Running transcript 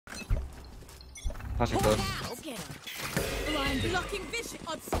Flashing close. Blind blocking vision,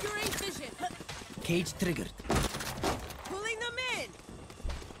 obscuring vision. Cage triggered. Pulling them in.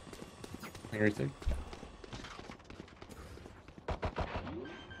 Everything.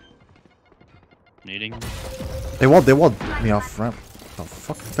 Needing. They walled me off ramp. Oh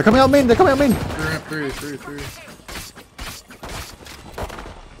fuck. They're coming out main, they're coming out main. Ramp 3.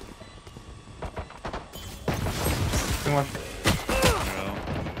 Come on.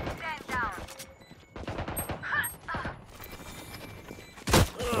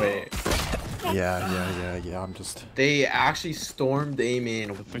 Wait. Yeah, I'm just... They actually stormed A main.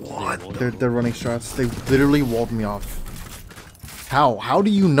 What? They're running strats. They literally walled me off. How do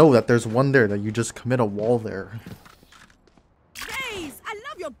you know that there's one there that you just commit a wall there? Jeez, I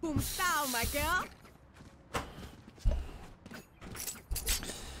love your boom style, my girl.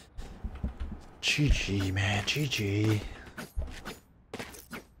 GG, man, GG.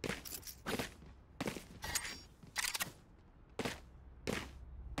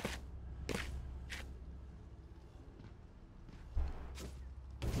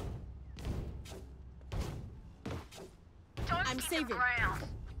 I'm saving.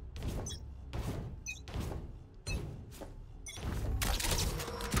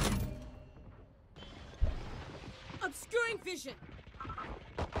 Obscuring vision.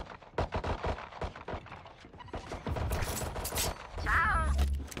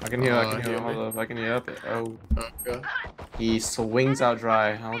 I can heal, hold up, I can heal up. Oh. Okay. He swings out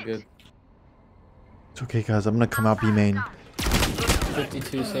dry. How good. It's okay, guys. I'm gonna come out B main.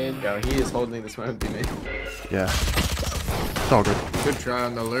 52 save. Yo, he is holding this one B main. Yeah. It's all good. Good try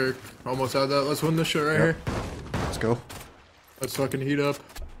on the lurk. Almost had that. Let's win this shit right here. Let's go. Let's fucking heat up.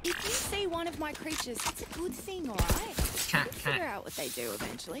 If you see one of my creatures, it's a good thing, alright? We'll figure out what they do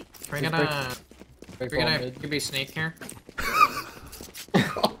eventually. We're gonna Could be snake here.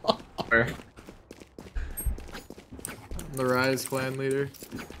 Where? The Rise clan leader.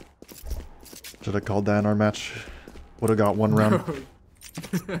 Should have called that in our match. Would have got one round.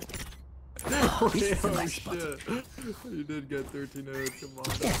 Oh shit. You did get 13 0. Come on,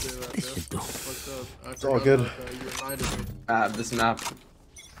 don't say that, man. What's up? It's all good. You reminded me. This map.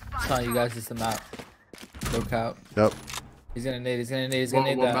 It's not you guys, it's the map. No cap. Yep. He's gonna nade What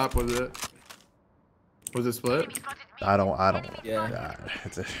that. map was it? Was it split? I don't Yeah.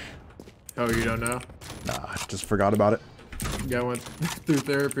 It's a, Oh, you don't know? nah, just forgot about it. Yeah, went through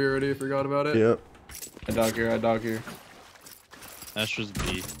therapy already, forgot about it? Yep. I dog here. Astra's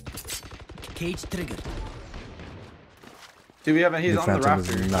B. Cage triggered. Dude, we haven't. He's The on the Phantom is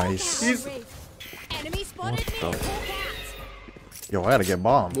rafters. nice. He's. Enemy spotted me. What the- Hawk Yo, I had to get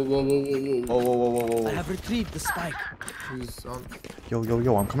bombed. Whoa. Whoa. I have retrieved the spike. He's on.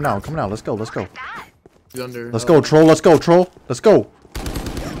 Yo, I'm coming out. Let's go. He's under. Let's go, troll. Let's go.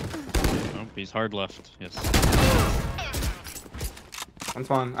 Oh, he's hard left. Yes. One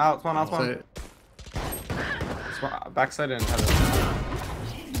spawn. Out spawn. Say- Backside in heaven.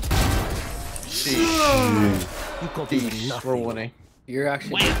 You copy Sheesh. We're winning. You're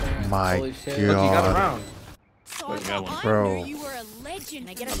actually My holy shit. God. Look, you got a round. So Wait, got one. I Bro. knew you were a legend.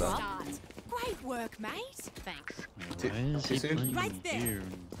 I get a start. Great work, mate. Thanks. Why is Too he soon? playing Right there. here?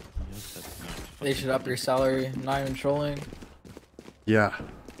 They should up your salary. I'm not even trolling. Yeah.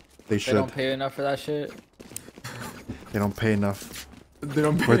 They They should. don't pay enough for that shit. They don't pay enough. They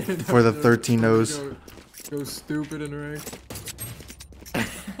don't For- pay enough for the to 13 no's. Go stupid in rank.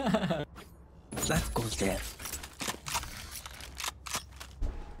 That goes there.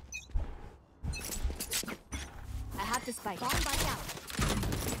 I have the spike. Bomb back out.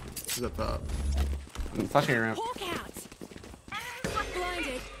 He's up top. I'm flashing your ramp. Hawk out.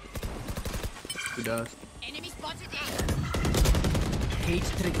 Blinded. He does. Enemy spotted A. Cage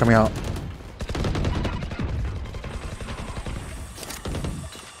triggered. Coming out.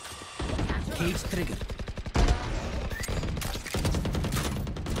 Cage triggered.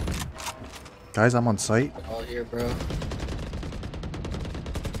 Guys, I'm on site. All here, bro.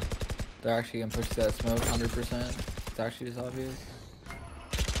 They're actually gonna push that smoke 100%. It's actually just obvious.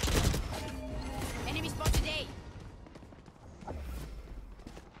 Enemy spotted A.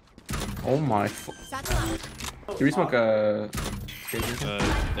 Oh my. Satellite. Can we smoke In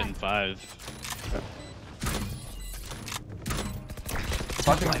 5.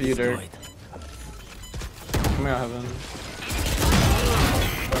 Flashing for you, Derrek. Come out heaven.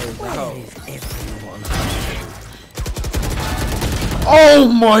 Oh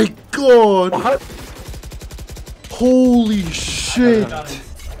my God! What? Holy shit!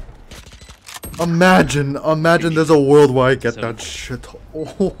 Imagine there's a world where I get that shit.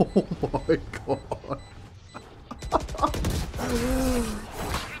 Oh my God.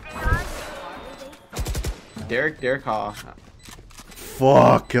 Derrek Hall.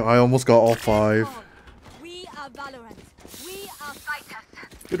 Fuck, I almost got all 5. We are Valorant. We are fighters.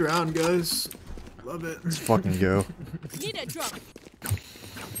 Good round, guys. Love it. Let's fucking go. Need a drop.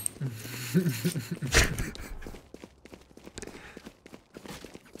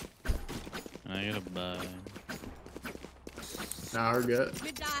 I gotta buy. Nah, we're good.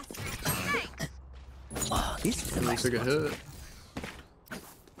 Mid last. Oh, this is a Looks nice like a one. hit.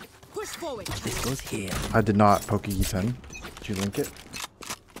 Push forward. This goes here. I did not poke E10. Did you link it?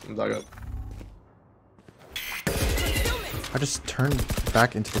 I'm dug up. I just turned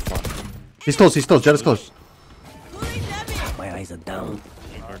back into the flat. He's close, Jet is close. Pulling them in. My eyes are down.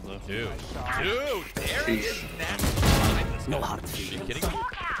 Hard left. Dude, Derrek is next. No hard Are you feelings. kidding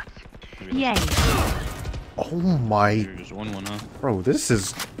me? Yeah. Oh my, You're just 1-1, huh? bro, this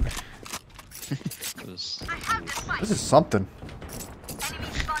is This something.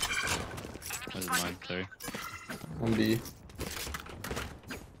 is mine, sorry. 1B.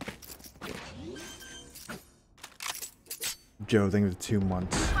 Joe, think of the 2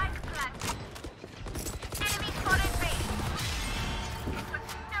 months.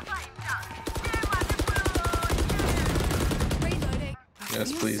 Reloading.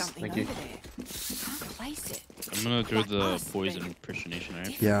 Yes, please. Thank you. Can't place it. I'm gonna do the poison impersonation,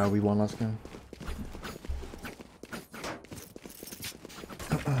 right? Yeah, we won last game.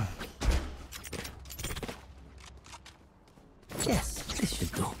 Yes, this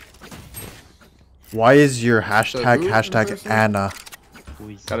should do. Why is your hashtag who hashtag person? Anna?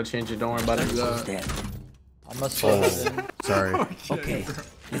 Poison. Gotta change it. Don't worry about it. Goes there. I must slow this in. Sorry. Okay,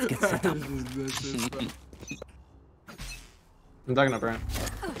 let's get set up. This is fun. I'm dugging up, right?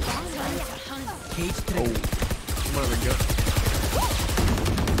 Cage trigger. I'm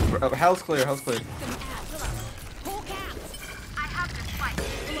gonna go. Hell's clear. Hell's clear. Hawk out.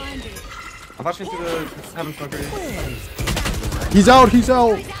 Blinded. I'm watching through the heaven smoker. He's out.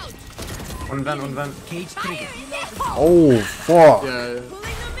 One vent. Cage trigger. Oh fuck. Yeah, Pulling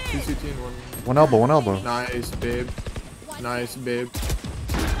them in. 2CT and one. One elbow. Nice, babe. Nice, babe.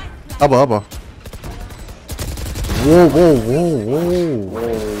 Elbow. Whoa.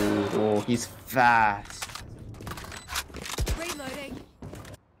 Whoa, he's fast. Reloading.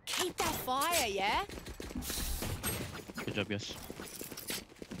 Keep that fire, yeah? Good job, guys.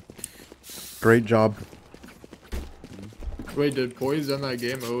 Great job. Wait, did Poise end that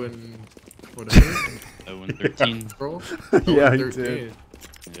game 0 and whatever? 0-13. Bro? Yeah, he 13. did.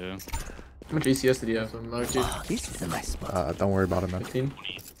 Yeah. How much ACS did he have? So unlucky. Oh, this is a nice spot. Don't worry about it, man. 15?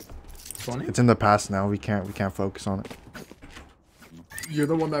 20? It's in the past now. We can't focus on it. You're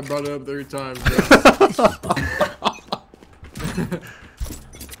the one that brought it up 3 times, bro. Get out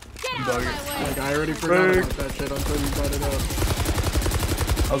of my way. Like, I already forgot about that shit until you brought it up.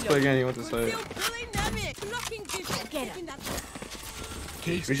 Let's play again. You want to say? Still pulling them in. Blocking vision. Get Keeping that.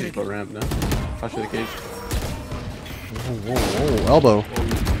 Cage We should just trigger. go ramp now. Flash to the cage. Whoa. Elbow.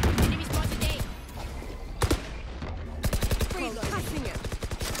 Enemy spotted A. Reload. Passing it.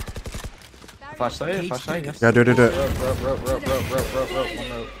 Flash side. Flash side. Yes. Yeah, do it. Rope. One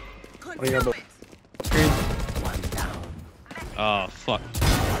rope. What do you got? Screen. One down. Oh, fuck.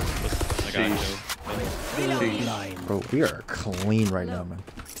 I got Jeez. Line. Bro, we are clean right now, man.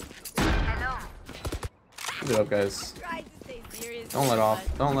 Keep it up, guys. Try to stay serious. Don't let off.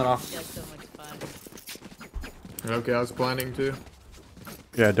 Don't let off. Just so much fun. Okay, I was planning to.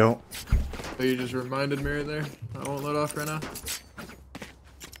 Yeah, don't. So you just reminded me right there. I won't let off right now.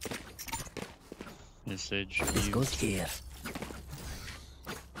 Message. This goes here.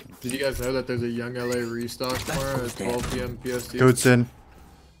 Did you guys know that there's a Young LA restock tomorrow at 12 p.m. PST? Goats in.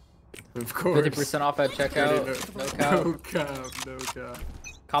 Of course. 50% off at checkout. No cap. No cap. No cap.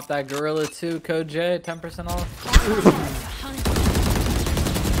 Cop that Gorilla 2 code J, 10% off.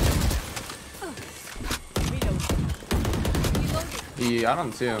 I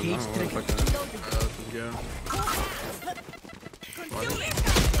don't see him. I don't know where the fuck he is. Let's go.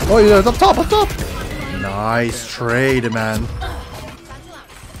 Oh, yeah, it's up top. Nice trade, man.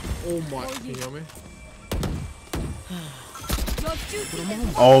 Oh my. Can you hear me?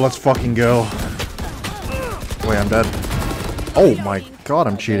 Oh, let's fucking go. Wait, I'm dead. Oh my god,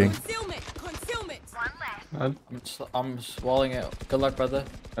 I'm cheating. Concealment. Concealment. I'm swallowing it. Good luck, brother.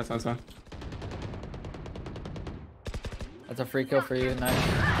 That's fine. That's a free kill for you. Nice.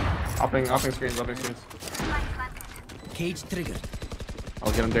 Hopping screens. Cage trigger.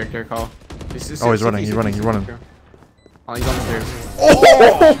 I'll get him, Derrek Hall. Oh, he's running. Oh, he's on the stairs.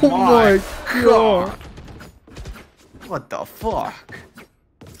 Oh my god. What the fuck?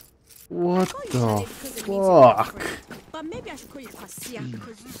 What the fuck? But maybe I should call you Kwasia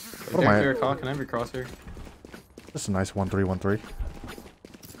because What am I- Derrek Hall, can I have your crosshair? That's a nice 1-3-1-3.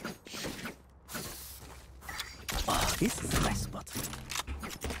 Oh, this is my spot.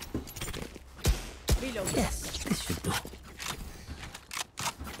 Yes, this should do.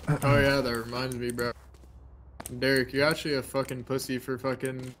 Oh yeah, that reminds me, bro. Derek, you're actually a fucking pussy for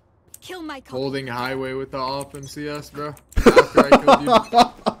fucking Kill my holding highway with the op in CS, bro. After I killed you.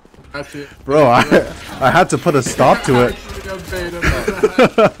 Actually, Bro, I had to put a stop to it.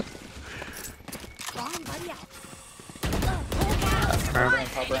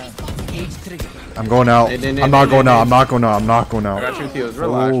 I'm going out. I'm not going out. I'm not going out. I'm not going out. I got your heals.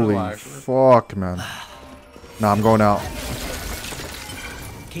 Relax, Holy relax. fuck, man. Nah, I'm going out.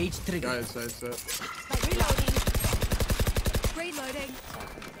 Cage trigger. Guys, side set. Reloading.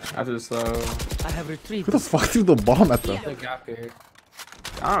 After this though, I have retrieved. Who the fuck threw the bomb at them? The gap here.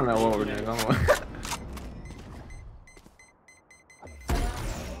 I don't know what we're doing. I don't know.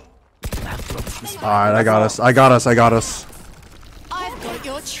 Alright, I got us. I got us. I got us. I've got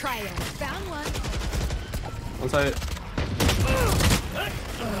your trail. Found one. One side.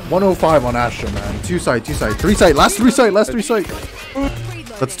 105 on Astra, man. 2 side, 2 side. 3 side. Last 3 side. Last 3 side.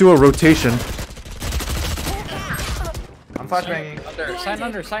 Let's do a rotation. I'm flashbanging.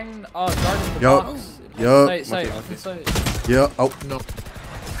 Under, sign, guard in the Yup. box. Yup. Sight, off the site. Yeah. Oh. No.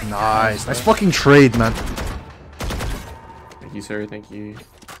 Nice. Nice fucking trade, man. Thank you, sir. Thank you.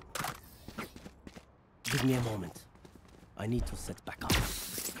 Give me a moment. I need to set back up.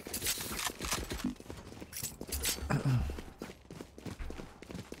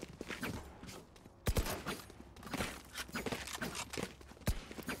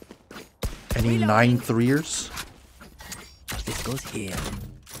 Any 9-3ers? This goes here.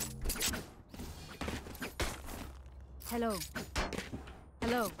 Hello.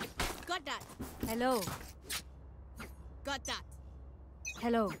 Hello. Got that. Hello. Got that.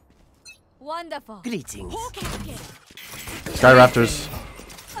 Hello. Wonderful. Greetings. Sky Raptors.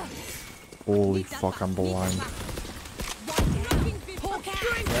 Holy fuck, I'm blind.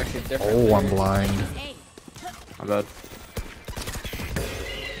 Oh, I'm blind. I'm bad.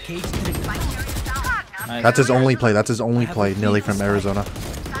 Cage trigger. Nice. That's his only play. That's his only play. Nilly from Arizona.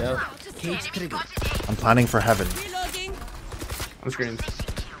 Yep. Cage trigger. I'm planning for heaven. On screen.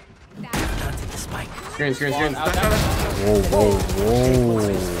 Planted the spike. Screen, screen, screen. Whoa, whoa, whoa.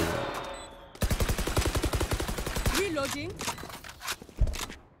 Reloading.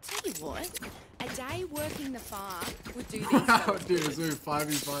 Tell you what, a day working the farm would do these. Dude, it's like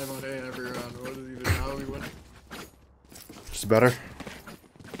 5v5 on A every round. What is even how we win? Just better.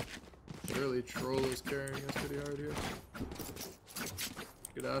 Really, troll is carrying us pretty hard here.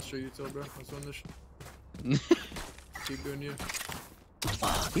 Good Astra util, bro. Let's win this shit. Keep doing you.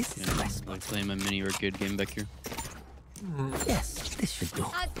 Oh, this is my Like spot. playing my mini arcade game back here. Yes, this should do.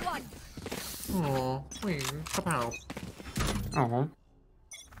 Aww, wing, kapow. Oh.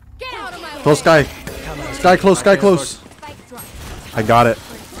 Get out of my way. Close Sky. Sky close, Sky close. I got it.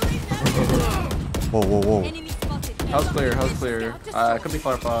 Whoa, whoa, whoa. Enemy spotted. House clear, house clear. Could be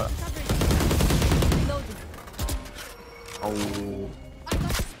far pot. Oh.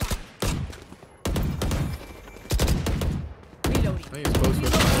 I think it's close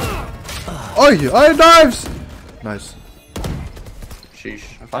with Oh, I have knives! Nice. Sheesh.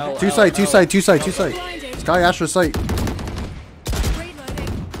 I'm flashing. 2 side, 2 side, 2 side, 2 side. Sky Astra site.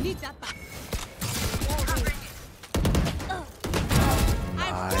 Reloading. Need that back.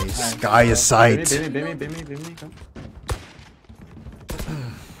 Nice. Sky is sight. Bimmy. Come.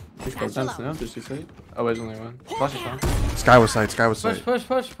 He's close dance now. There's 2 side. Oh, there's only one. Flash is fine. Sky was sight, Sky was Push, sight.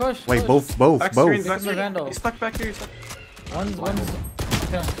 push. Wait, both. Back screen, Both. back screen. Vandal. He's stuck back here. He's stuck. One's.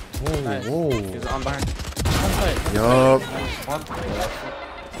 Yeah. Whoa, Nice. whoa. He's on behind. One side. Yup. One.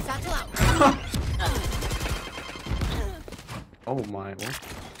 Satchel out. Oh my. What?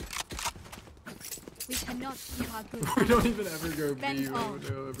 We cannot keep our good. We don't even ever go B. Bend We on. don't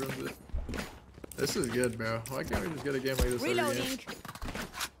know everyone's it. This is good, bro. Why can't we just get a game like this every game? Reloading.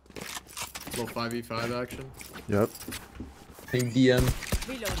 Little 5v5 action. Yep. DM.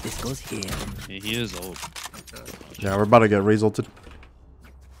 Reloading. This goes here. Yeah, he is old. Yeah, we're about to get resulted.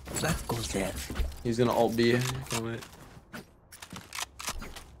 That goes there. He's gonna alt B. Can't wait.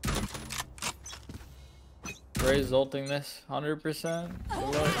 Ray's ulting this 100%.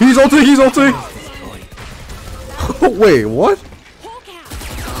 He's ulting, he's ulting! Wait, what? Hawk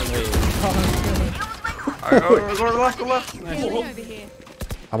out. Alright, go left, go left. Nice. Healing over here.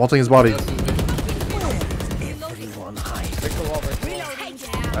 I'm ulting his body. Everyone hide. Reloading.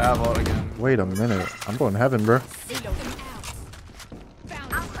 I have ult again. Wait a minute. I'm going heaven, bro. Reloading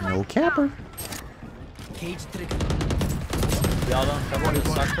out. No capper. Cage trigger. Y'all don't come to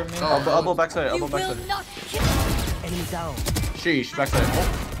suck from me? Elbow backside, elbow You will backside. not kill. Enemy down. Sheesh, backside.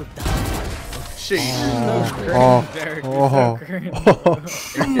 Oh. Sheesh. Derrek, Oh.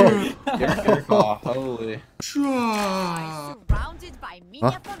 Derrek, holy. Surrounded by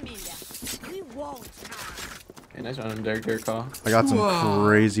Huh? familia. We won't. Okay, nice run, Derrek call. I got some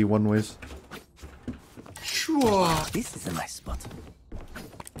crazy one ways. This is a nice spot.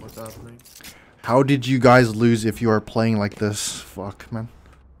 What's happening? How did you guys lose if you are playing like this? Fuck, man.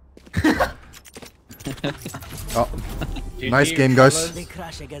 Oh, nice game, guys. They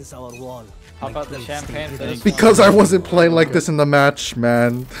crash against our wall. How about the champagne for this Because I wasn't playing like this in the match,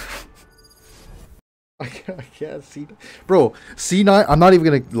 man. I can't see. Bro, C9, I'm not even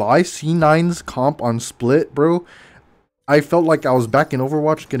gonna lie. C9's comp on split, bro. I felt like I was back in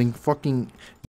Overwatch getting fucking